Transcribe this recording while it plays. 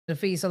the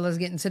feed. So let's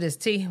get into this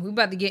tea. We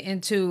about to get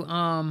into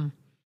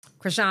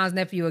Chrisean's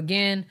nephew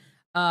again.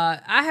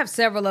 I have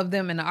several of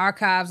them in the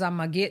archives I'm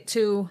gonna get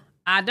to.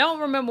 I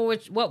don't remember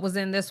what was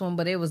in this one,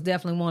 but it was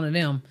definitely one of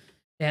them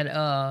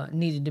that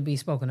needed to be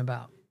spoken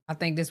about. I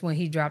think this one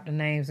he dropped the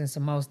names and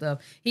some more stuff.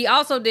 He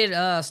also did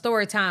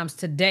story times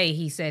today.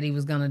 He said he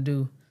was gonna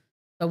do.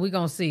 So we're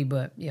gonna see,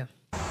 but yeah.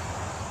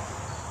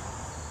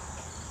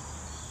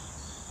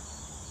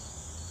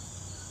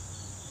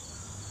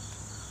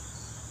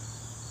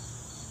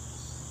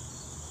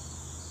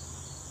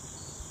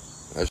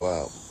 That's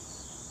wild.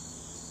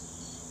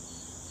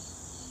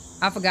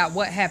 I forgot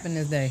what happened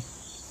this day.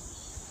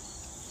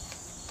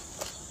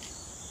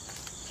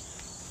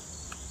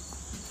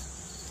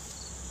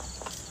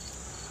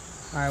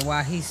 All right,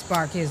 while he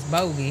sparked his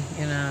bogey,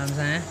 you know what I'm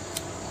saying?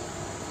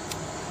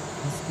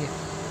 Let's get.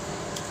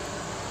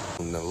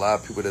 And a lot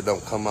of people that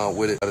don't come out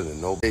with it better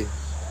than nobody.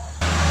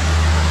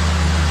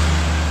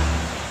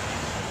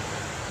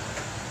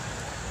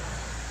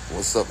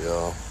 What's up,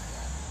 y'all?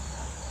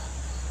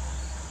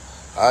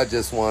 I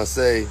just want to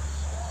say,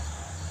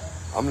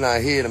 I'm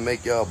not here to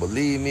make y'all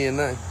believe me or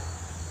nothing.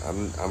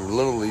 I'm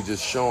literally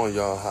just showing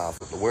y'all how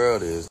the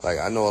world is. Like,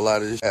 I know a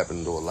lot of this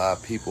happened to a lot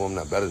of people. I'm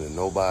not better than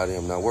nobody.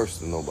 I'm not worse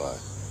than nobody.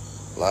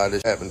 A lot of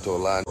this happened to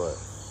a lot. But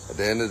at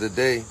the end of the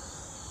day,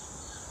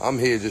 I'm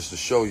here just to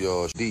show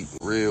y'all deep,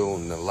 real,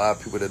 and a lot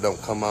of people that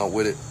don't come out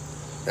with it.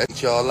 That's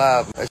y'all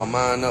alive. That's your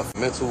mind up,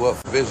 mental up,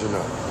 vision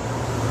up.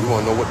 You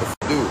want to know what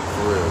to do,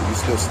 for real. You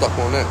still stuck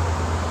on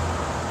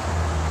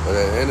that. But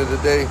at the end of the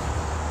day,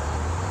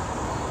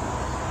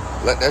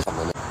 let that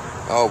shit.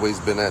 I always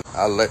been at.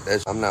 I let that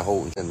shit. I'm not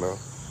holding in, bro.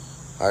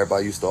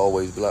 Everybody used to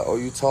always be like, "Oh,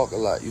 you talk a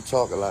lot. You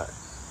talk a lot."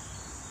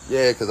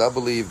 Yeah, because I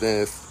believe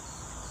that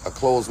if a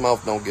closed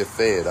mouth don't get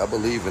fed, I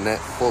believe in that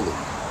fully.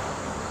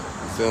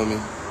 You feel me?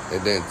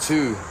 And then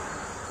two,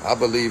 I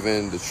believe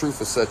in the truth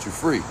will set you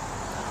free.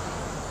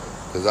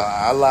 Because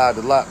I lied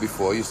a lot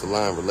before. I used to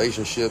lie in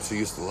relationships. I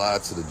used to lie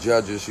to the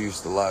judges. I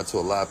used to lie to a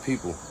lot of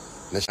people.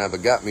 And that shit never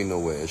got me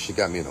nowhere. She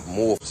got me in a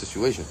more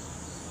situation.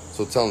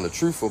 So telling the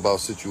truth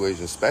about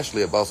situations,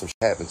 especially about some shit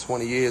happened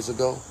 20 years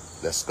ago,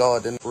 that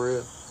scarred them for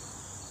real,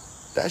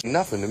 that's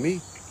nothing to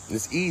me.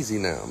 It's easy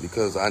now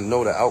because I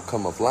know the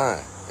outcome of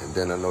lying, and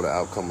then I know the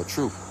outcome of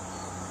truth.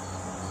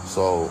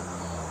 So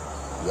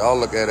y'all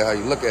look at it how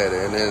you look at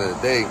it, and at the end of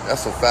the day,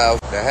 that's some foul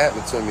shit that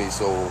happened to me.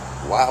 So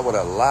why would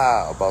I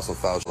lie about some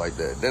foul shit like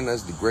that? Then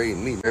that's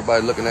degrading me.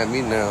 Everybody looking at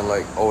me now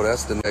like, oh,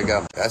 that's the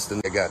nigga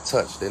that got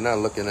touched. They're not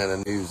looking at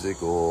the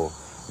music or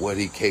what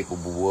he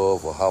capable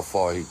of or how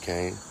far he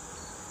came.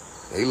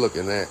 They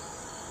looking at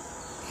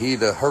he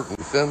the hurting,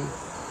 you feel me?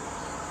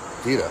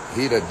 He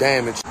the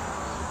damaged.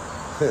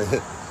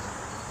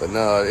 But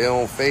no, it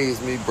don't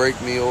faze me,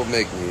 break me, or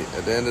make me.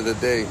 At the end of the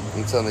day,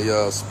 I'm telling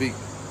y'all, speak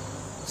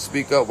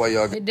up while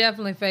y'all. It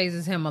definitely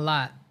phases him a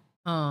lot.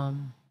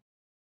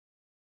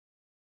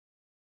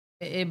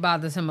 It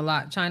bothers him a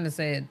lot. China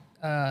said,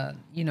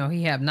 you know,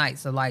 he have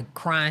nights of like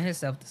crying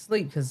himself to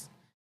sleep because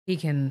he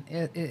can.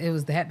 It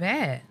was that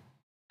bad.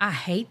 I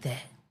hate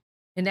that.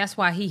 And that's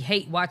why he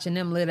hate watching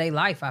them live their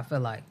life, I feel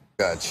like.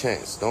 Got a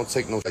chance. Don't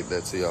take no like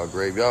that to y'all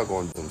grave. Y'all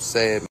going to do some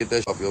sad. Get that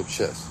shit off your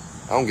chest.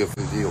 I don't give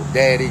a fuck your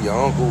daddy, your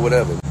uncle,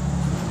 whatever.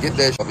 Get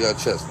that shit off your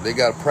chest. They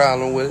got a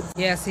problem with it.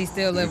 Yes, he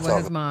still live with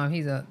his mom.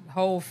 He's a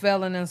whole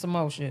felon and some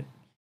more shit.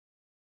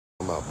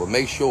 But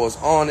make sure it's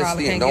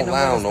honesty and don't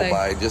lie on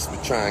nobody just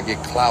to try and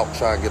get clout,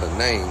 try and get a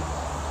name.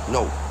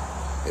 No.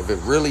 If it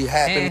really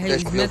happened, get that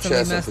shit off your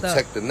chest and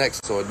protect the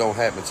next so it don't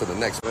happen to the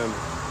next member.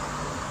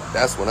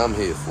 That's what I'm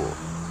here for.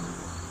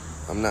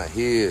 I'm not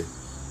here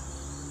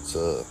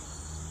to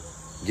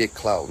get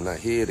clout. I'm not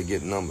here to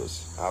get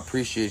numbers. I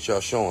appreciate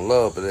y'all showing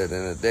love, but at the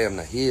end of the day, I'm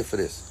not here for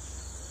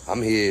this.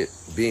 I'm here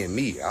being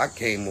me.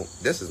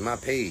 This is my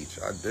page.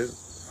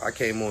 I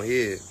came on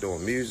here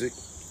doing music,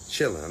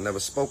 chilling. I never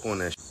spoke on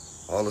that shit.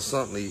 All of a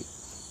sudden,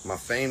 my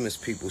famous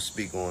people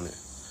speak on it.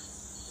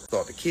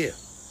 Start to care.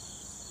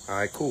 All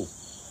right, cool.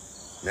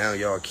 Now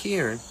y'all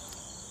caring.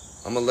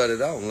 I'm going to let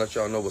it out and let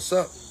y'all know what's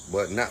up.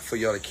 But not for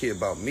y'all to care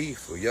about me,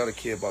 for y'all to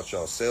care about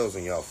yourselves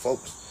and y'all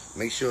folks.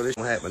 Make sure this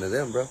don't happen to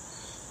them, bro.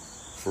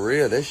 For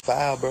real, this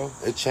foul, bro.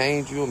 It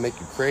change you, it make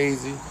you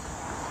crazy.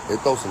 It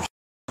throw some shit.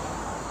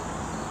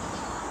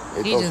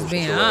 He just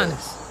being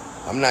honest.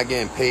 I'm not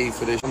getting paid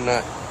for this. I'm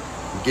not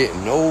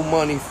getting no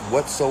money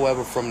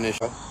whatsoever from this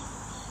show.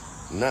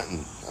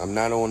 Nothing. I'm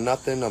not on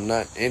nothing. I'm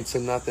not into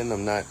nothing.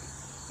 I'm not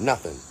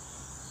nothing.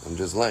 I'm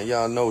just letting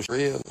y'all know it's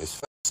real. It's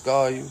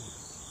scar you.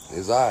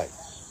 It's all right.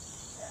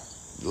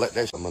 Let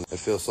that shit, it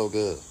feels so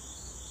good.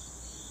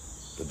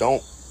 But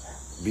don't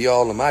be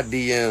all in my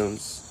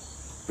DMs.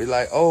 Be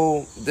like,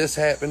 oh, this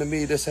happened to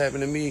me, this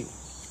happened to me.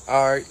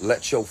 All right,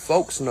 let your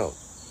folks know.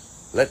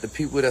 Let the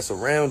people that's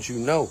around you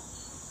know.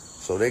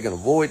 So they can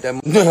avoid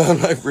that.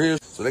 Like real.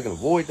 So they can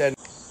avoid that.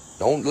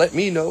 Don't let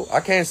me know.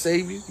 I can't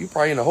save you. You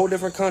probably in a whole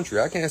different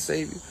country. I can't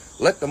save you.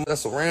 Let them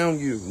that's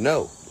around you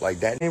know. Like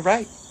that ain't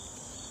right.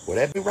 Well,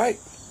 that ain't right.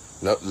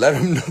 No, let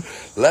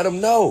them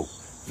know.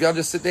 If y'all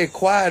just sit there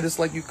quiet, it's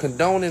like you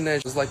condoning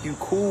that. It's like you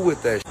cool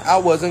with that. I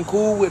wasn't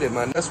cool with it,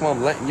 man. That's why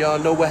I'm letting y'all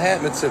know what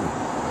happened to me.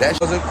 That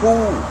wasn't cool.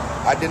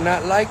 I did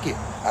not like it.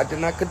 I did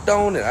not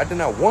condone it. I did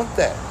not want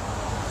that.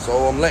 So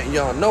I'm letting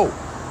y'all know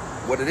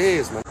what it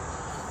is, man.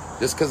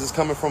 Just because it's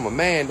coming from a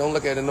man, don't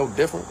look at it no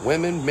different.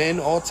 Women, men,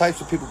 all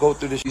types of people go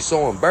through this. Be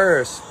so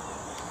embarrassed.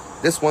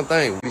 This one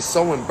thing, be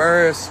so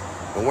embarrassed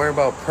and worrying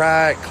about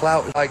pride,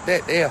 clout, like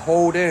that. They'll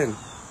hold in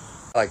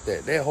like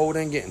that. They'll hold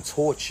in getting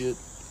tortured,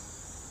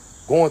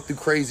 going through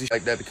crazy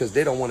like that because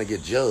they don't want to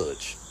get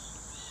judged.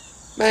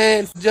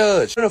 Man,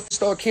 judge. Shouldn't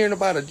start caring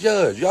about a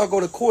judge. Y'all go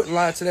to court and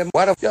lie to them.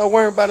 Why the f y'all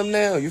worrying about them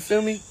now? You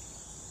feel me?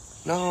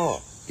 No.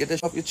 Get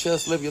that off your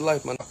chest. Live your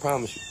life, man. I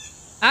promise you.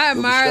 I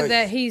admire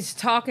that he's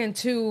talking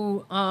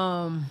to,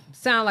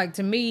 sound like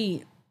to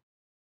me,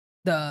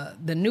 the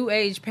new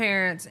age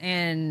parents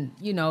and,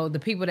 you know, the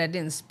people that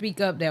didn't speak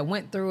up, that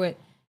went through it,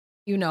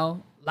 you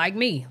know, like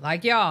me,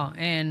 like y'all,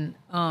 and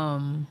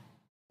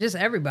just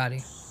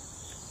everybody.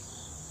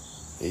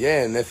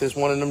 Yeah, and if it's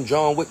one of them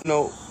John Wick,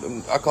 no,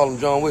 I call them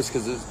John Wicks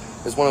because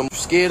it's one of them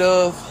scared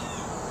of,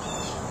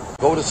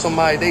 go to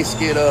somebody they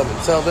scared of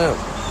and tell them.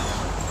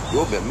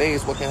 You'll be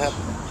amazed what can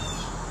happen.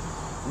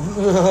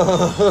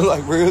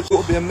 Like real,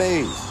 you'll be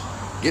amazed.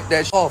 Get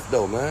that off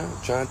though, man.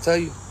 I'm trying to tell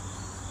you.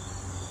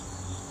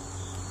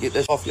 Get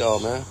that off y'all,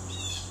 man.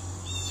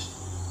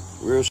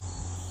 Real.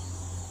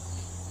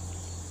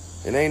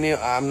 And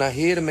I'm not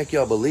here to make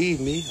y'all believe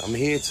me. I'm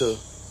here to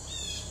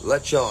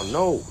let y'all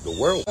know the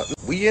world.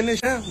 We in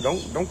this now.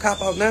 Don't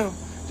cop out now.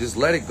 Just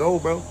let it go,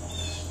 bro.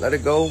 Let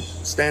it go.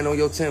 Stand on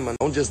your 10, man.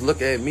 Don't just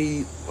look at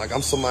me like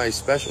I'm somebody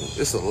special.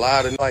 It's a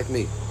lot of like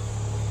me.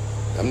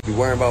 I'm be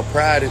worrying about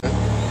pride.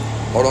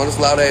 Hold on, this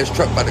loud ass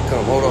truck about to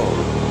come. Hold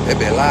on. It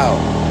be loud.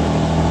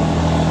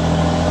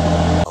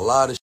 A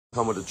lot of shit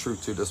come with the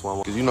truth too. That's why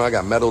because you know I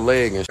got metal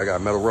leg and I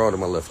got metal rod in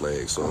my left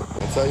leg. So I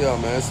tell y'all,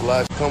 man, it's a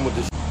lot of come with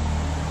this.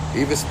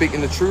 Even speaking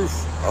the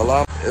truth, a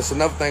lot. It's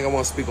another thing I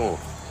want to speak on.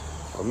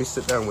 Let me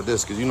sit down with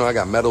this because you know I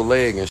got metal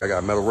leg and I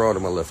got metal rod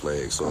in my left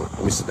leg. So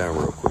let me sit down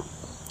real quick.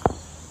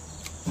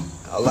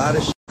 A lot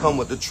of shit come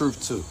with the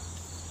truth too.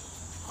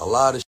 A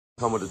lot of shit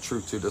come with the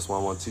truth too. That's why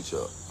I want to teach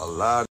y'all. A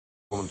lot of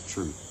shit come with the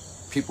truth.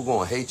 People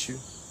gonna hate you.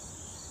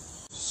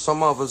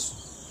 Some of us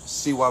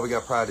see why we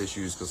got pride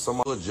issues because some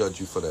of us will judge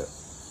you for that.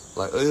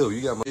 Like, oh, you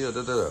got my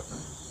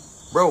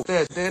Bro,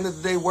 at the end of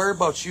the day, worry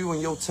about you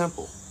and your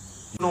temple.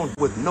 You don't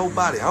with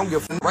nobody. I don't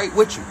give a right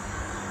with you.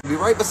 Be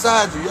right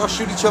beside you. Y'all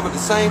shoot each other at the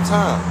same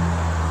time.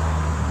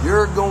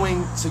 You're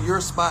going to your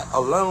spot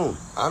alone.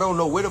 I don't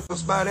know where the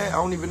spot at. I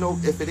don't even know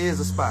if it is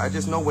a spot. I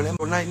just know when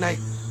night,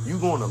 you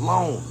going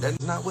alone.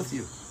 That's not with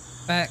you.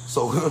 Back.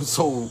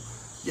 So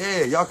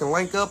yeah, y'all can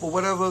link up or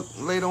whatever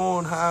later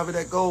on, however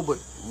that go. But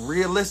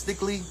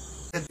realistically,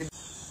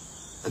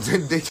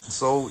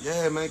 so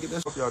yeah, man, get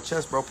this off y'all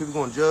chest, bro. People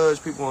gonna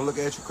judge. People gonna look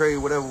at you crazy,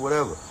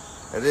 whatever.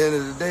 At the end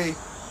of the day,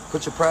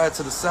 put your pride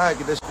to the side.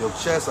 Get this off your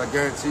chest. I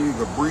guarantee you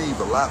can breathe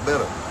a lot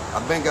better.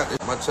 I've been got this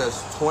in my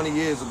chest 20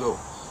 years ago.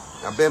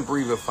 I've been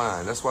breathing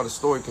fine. That's why the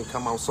story can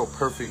come out so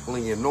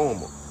perfectly and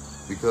normal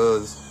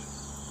because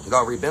it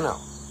already been out.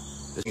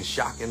 This ain't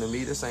shocking to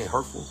me. This ain't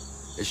hurtful.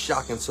 It's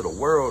shocking to the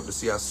world to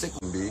see how sick we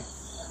can be.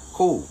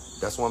 Cool.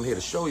 That's why I'm here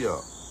to show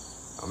y'all.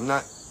 I'm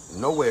not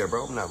nowhere,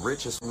 bro. I'm not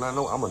rich. I'm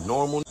a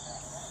normal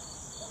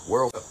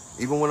world.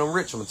 Even when I'm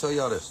rich, I'm gonna tell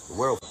y'all this. The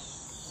world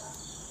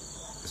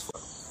is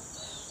fucked.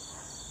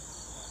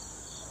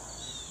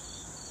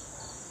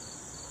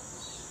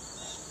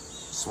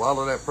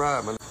 Swallow that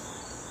pride, man.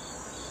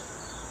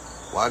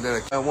 Why did I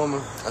kill a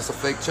woman? That's a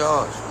fake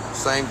charge.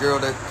 Same girl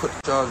that put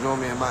the charge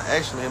on me in my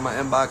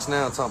inbox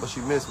now talking about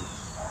she missed me.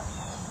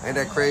 Ain't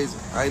that crazy?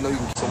 I didn't know you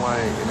can kill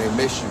somebody and they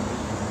miss you.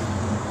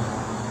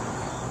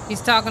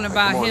 He's talking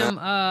about him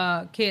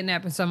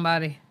kidnapping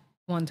somebody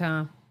one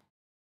time.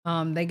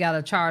 They got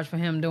a charge for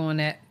him doing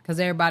that because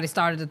everybody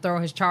started to throw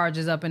his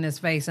charges up in his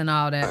face and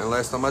all that. And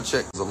last time I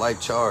checked, it was a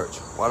life charge.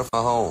 Why the f***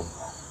 home?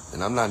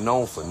 And I'm not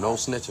known for no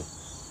snitching.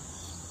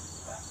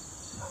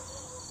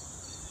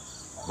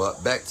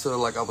 But back to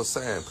like I was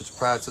saying, put your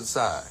pride to the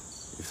side.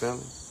 You feel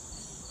me?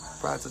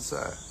 Pride to the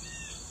side.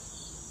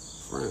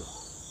 For real.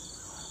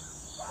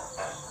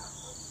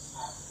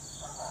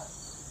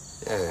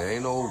 Yeah,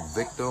 ain't no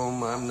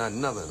victim. I'm not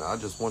nothing. I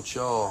just want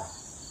y'all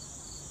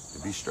to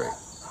be straight.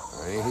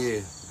 I ain't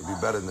here to be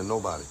better than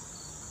nobody.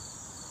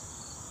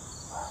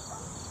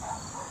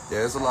 Yeah,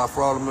 there's a lot of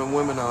fraudulent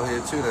women out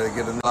here too that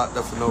get locked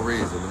up for no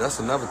reason. But that's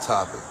another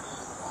topic.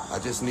 I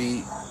just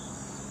need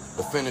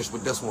to finish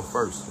with this one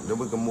first. And then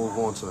we can move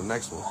on to the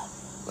next one.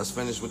 Let's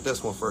finish with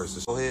this one first.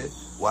 Let's go ahead.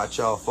 Watch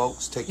y'all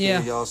folks. Take care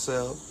of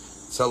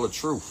yourselves. Tell the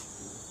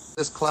truth.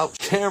 This clout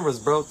cameras,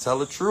 bro. Tell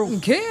the truth. You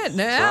can't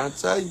now. Trying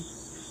to tell you.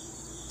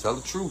 Tell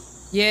the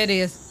truth. Yeah, it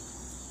is.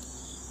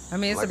 I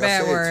mean, it's like a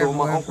bad word. Two of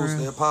my uncles,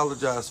 they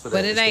apologize for that.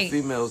 But it ain't.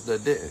 The females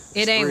that didn't.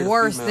 It ain't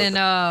worse than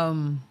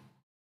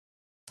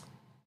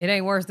It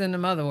ain't worse than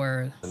them other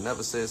words. I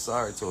never said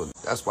sorry to her.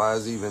 That's why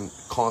it's even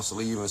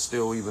constantly,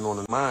 even on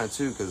the mind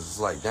too, because it's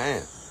like,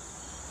 damn,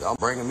 Y'all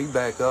bringing me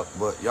back up,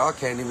 but y'all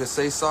can't even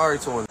say sorry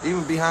to him,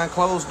 even behind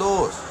closed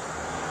doors.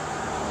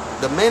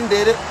 The men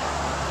did it.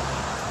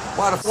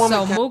 Why the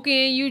woman So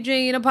Mookie and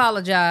Eugene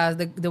apologized.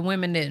 The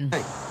women didn't.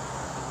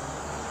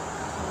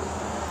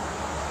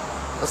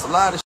 That's a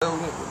lot of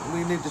shit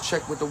we need to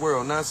check with the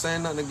world. Not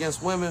saying nothing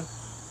against women,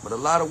 but a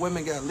lot of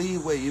women got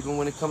leeway even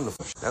when it comes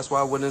to. That's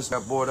why when this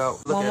got brought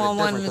out, look at it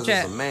different because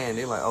it's a man.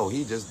 They like, oh,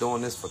 he just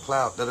doing this for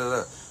clout. Da da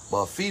da.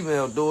 But a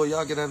female do it,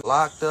 y'all get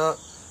locked up.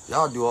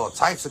 Y'all do all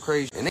types of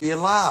crazy. And they be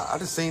alive. I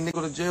just seen niggas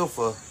go to jail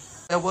for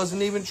that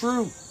wasn't even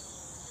true.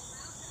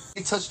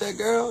 They touched that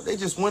girl. They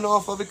just went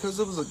off of it because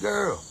it was a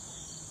girl.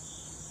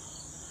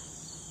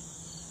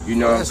 You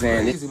know what I'm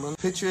saying? Crazy, man.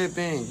 Picture it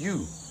being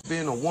you,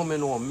 being a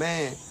woman or a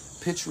man.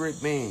 Picture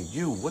it being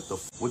you.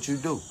 What you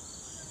do?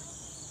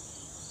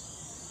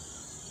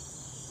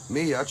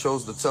 Me, I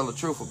chose to tell the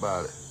truth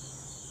about it.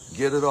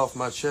 Get it off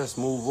my chest.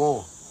 Move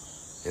on.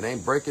 It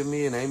ain't breaking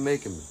me. It ain't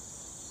making me.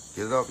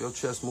 Get it off your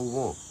chest. Move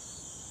on.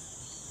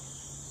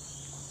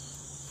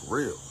 For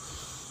real.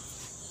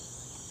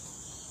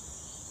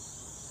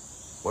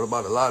 What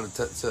about a lot of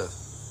tests?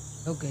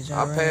 Okay,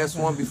 I passed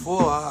one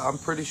before. I'm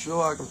pretty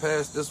sure I can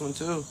pass this one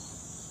too.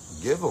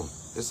 Give them.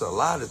 It's a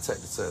lie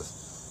detector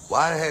test.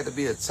 Why there had to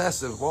be a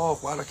test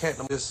involved? Why can't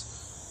them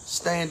just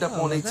stand up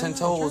on their 10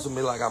 toes and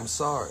be like, I'm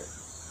sorry.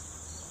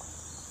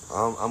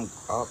 I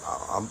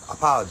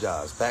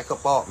apologize. Back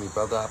up off me,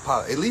 brother. I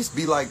apologize. At least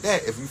be like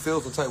that. If you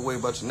feel some type of way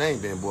about your name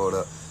being brought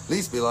up, at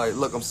least be like,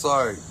 look, I'm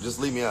sorry. Just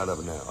leave me out of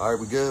it now. All right,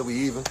 we good? We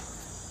even?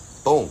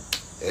 Boom.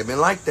 It been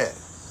like that.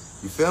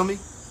 You feel me?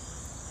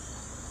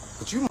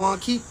 But you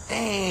want to keep,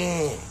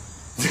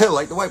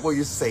 like the white boy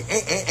used to say,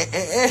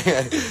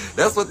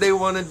 That's what they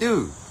want to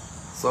do.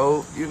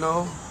 So, you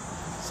know,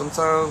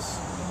 sometimes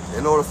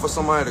in order for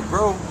somebody to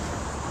grow,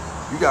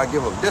 you got to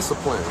give them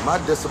discipline. My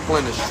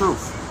discipline is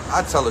truth.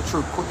 I tell the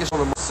truth. Quickest on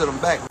them, sit them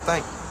back and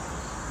think.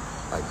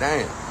 Like,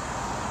 damn.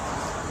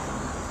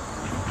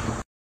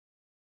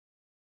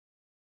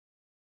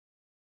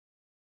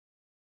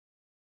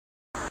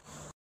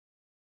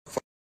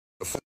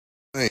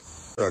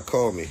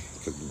 Call me.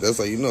 That's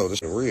how you know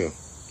this is real.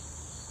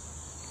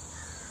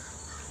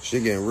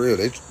 Shit getting real.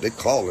 They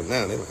calling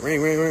now. They like,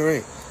 ring, ring, ring,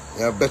 ring.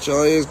 Yeah, I bet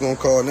y'all is gonna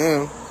call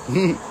now.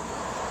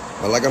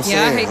 But like I'm saying,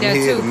 I hate that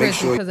too,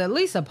 Chrisean, because at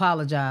least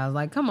apologize.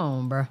 Like, come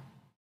on, bro.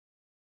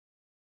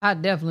 I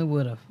definitely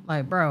would have.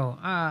 Like, bro,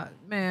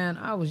 man,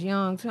 I was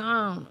young too.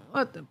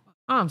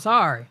 I'm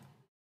sorry.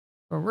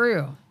 For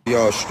real.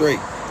 Y'all straight.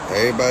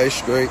 Everybody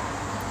straight.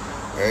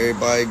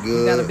 Everybody good.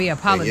 You gotta be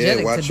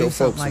apologetic watch to do your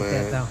something folks, like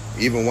man. that, though.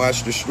 Even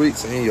watch the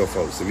streets and your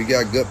folks. If you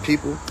got good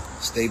people,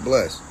 stay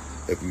blessed.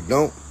 If you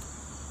don't,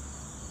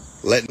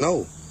 let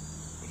know.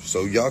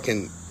 So y'all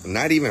can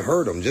not even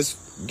hurt them.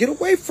 Just get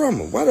away from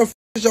them. Why the f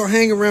y'all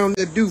hang around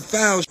that do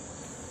foul?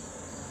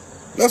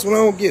 That's what I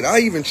don't get. I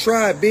even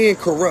tried being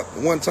corrupt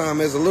one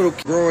time as a little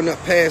kid, growing up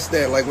past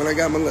that. Like when I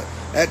got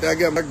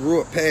I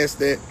grew up past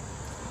that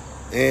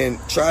and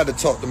tried to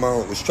talk to my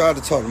uncles, tried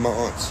to talk to my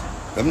aunts.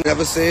 I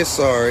never said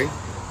sorry.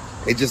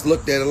 They just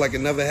looked at it like it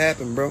never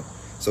happened, bro.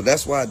 So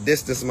that's why I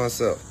distanced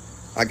myself.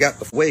 I got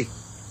the way.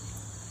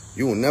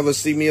 You will never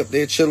see me up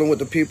there chilling with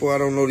the people. I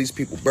don't know these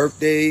people's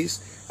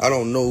birthdays. I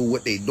don't know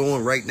what they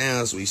doing right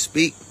now as we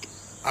speak.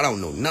 I don't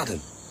know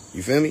nothing.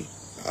 You feel me?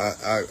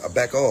 I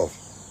back off.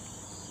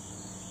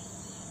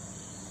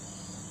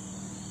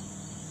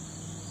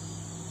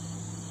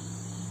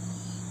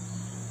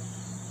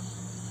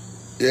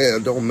 Yeah,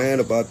 it don't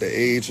matter about the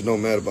age. It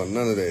don't matter about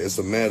none of that. It's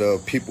a matter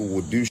of people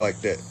will do like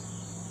that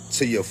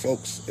to your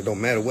folks. It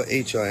don't matter what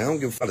age y'all. I don't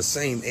give a fuck the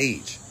same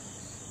age.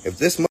 If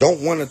this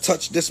don't want to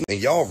touch this and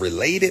y'all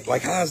related,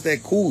 like how's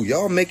that cool?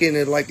 Y'all making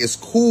it like it's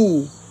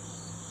cool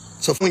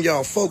to fund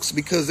y'all folks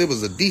because it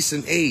was a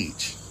decent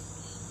age.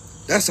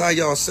 That's how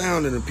y'all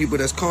sounding, the people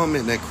that's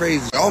commenting that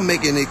crazy. Y'all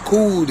making it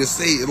cool to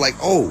say like,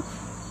 oh,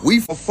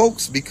 we for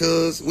folks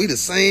because we the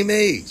same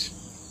age.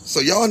 So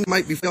y'all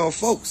might be y'all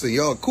folks and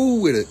y'all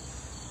cool with it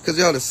because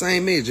y'all the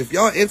same age. If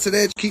y'all into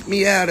that, keep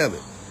me out of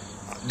it.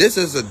 This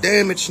is a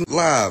damaged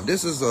live.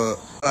 This is a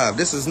live.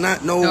 This is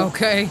not no.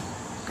 Okay.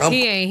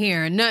 He ain't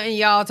hearing nothing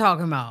y'all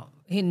talking about.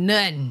 He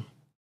nothing.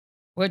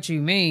 What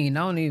you mean?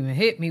 Don't even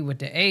hit me with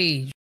the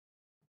age.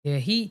 Yeah,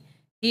 he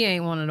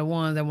ain't one of the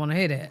ones that want to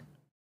hear that.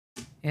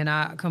 And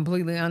I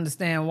completely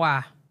understand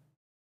why.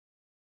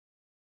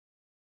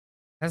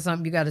 That's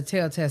something you got to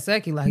tell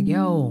Teseki, like,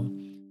 yo,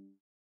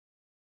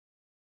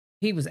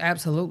 he was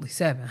absolutely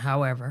 7.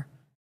 However,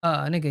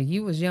 nigga,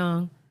 you was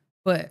young,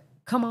 but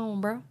come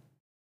on, bro.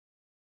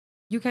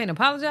 You can't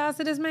apologize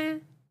to this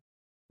man?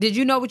 Did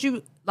you know what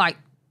you, like,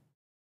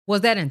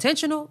 was that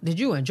intentional? Did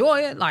you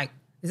enjoy it? Like,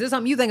 is this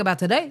something you think about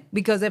today?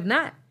 Because if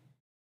not,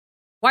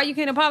 why you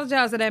can't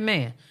apologize to that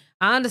man?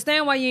 I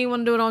understand why you ain't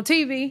want to do it on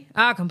TV.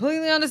 I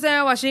completely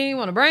understand why she ain't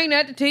want to bring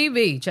that to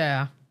TV,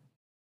 child.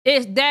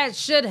 That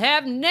should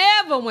have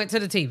never went to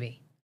the TV.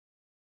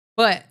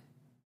 But,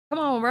 come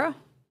on, bro.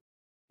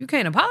 You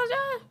can't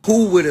apologize?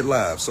 Cool with it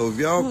live. So if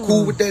y'all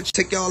cool with that,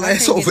 take y'all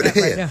ass over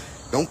there.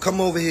 Don't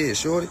come over here,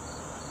 shorty.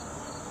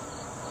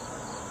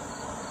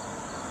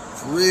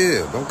 For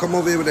real. Don't come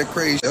over here with that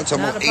crazy. Y'all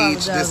talking about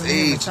age, this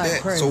age,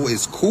 that. Crazy. So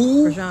it's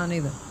cool. Chrisean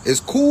either.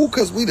 It's cool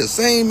because we the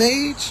same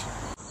age.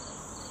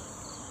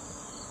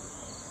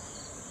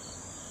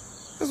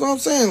 That's what I'm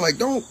saying. Like,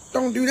 don't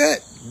do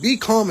that. Be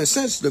common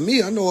sense to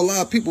me. I know a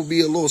lot of people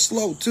be a little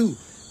slow too,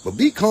 but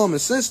be common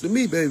sense to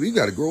me, baby. You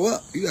got to grow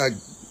up. You got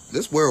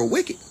this world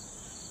wicked.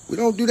 We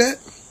don't do that.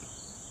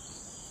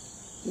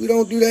 We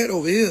don't do that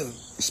over here.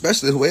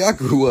 Especially the way I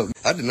grew up.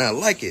 I did not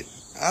like it.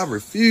 I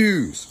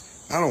refuse.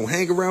 I don't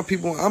hang around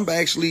people. I'm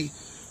actually,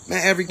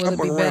 man, every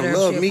couple around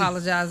love me.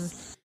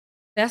 Apologizes.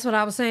 That's what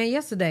I was saying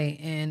yesterday,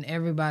 and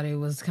everybody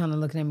was kind of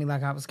looking at me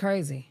like I was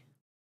crazy.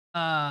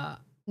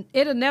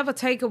 It'll never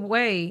take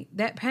away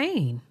that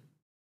pain.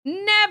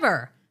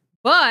 Never.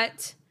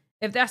 But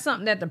if that's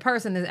something that the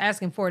person is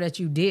asking for that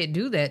you did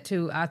do that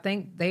to, I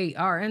think they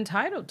are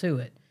entitled to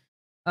it.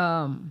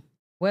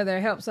 Whether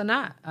it helps or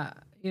not,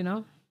 you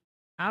know,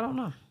 I don't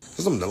know.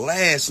 Because I'm the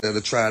last to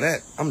try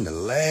that. I'm the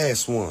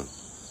last one.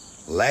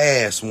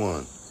 Last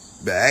one.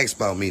 But ask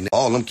about me.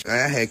 All them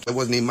I had, it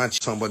wasn't even my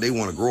talking about they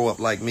want to grow up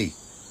like me.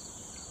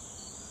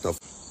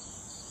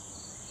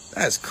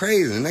 That's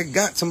crazy. And that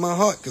got to my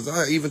heart because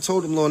I even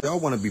told them, Lord, y'all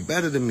want to be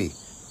better than me.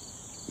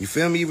 You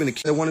feel me? Even the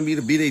kids wanted me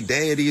to be their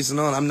daddies and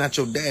all. I'm not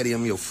your daddy.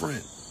 I'm your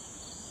friend.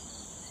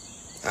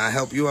 I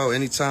help you out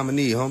anytime I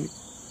need, homie.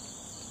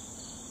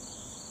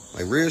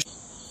 Like real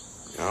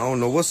I don't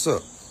know what's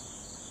up.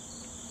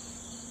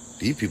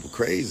 These people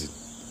crazy.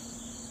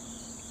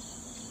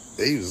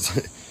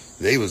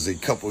 They was a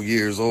couple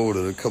years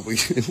older, a couple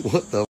years.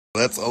 What the?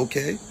 That's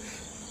okay.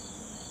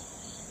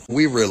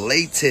 We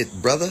related,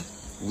 brother,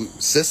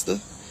 sister.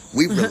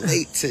 We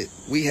related.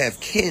 We have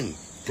kin,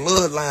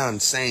 bloodline,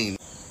 same.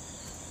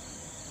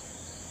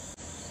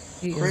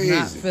 He crazy.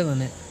 Is not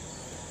feeling it.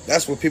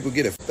 That's what people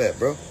get at,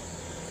 bro.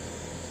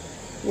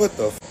 What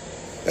the?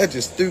 That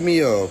just threw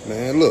me off,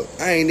 man. Look,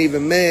 I ain't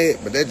even mad,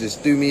 but that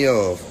just threw me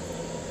off.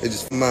 It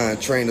just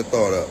mind train of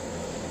thought up.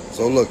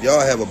 So look, y'all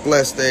have a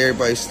blessed day.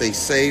 Everybody stay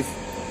safe.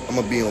 I'm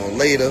gonna be on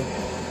later.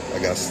 I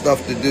got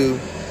stuff to do.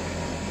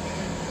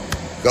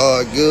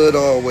 God good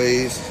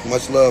always.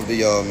 Much love to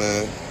y'all,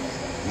 man.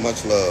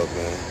 Much love,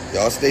 man.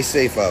 Y'all stay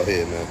safe out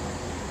here, man.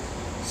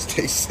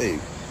 Stay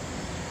safe.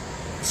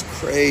 It's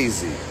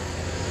crazy.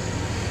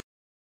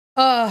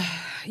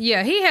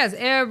 Yeah, he has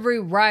every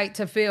right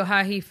to feel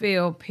how he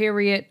feel,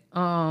 period.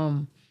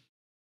 And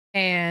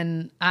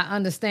I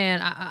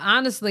understand.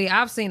 Honestly,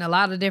 I've seen a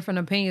lot of different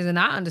opinions, and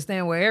I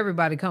understand where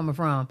everybody coming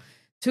from.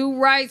 Two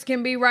rights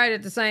can be right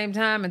at the same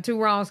time, and two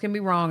wrongs can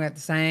be wrong at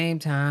the same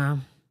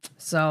time.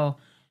 So,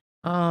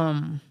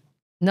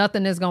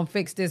 nothing is gonna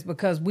fix this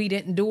because we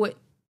didn't do it.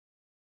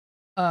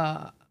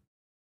 I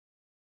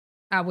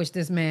wish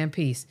this man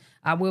peace.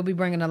 I will be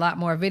bringing a lot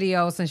more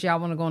videos. Since y'all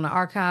want to go in the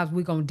archives,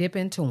 we're gonna dip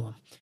into them.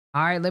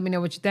 All right, let me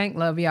know what you think.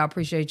 Love y'all.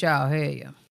 Appreciate y'all. Hey, yeah.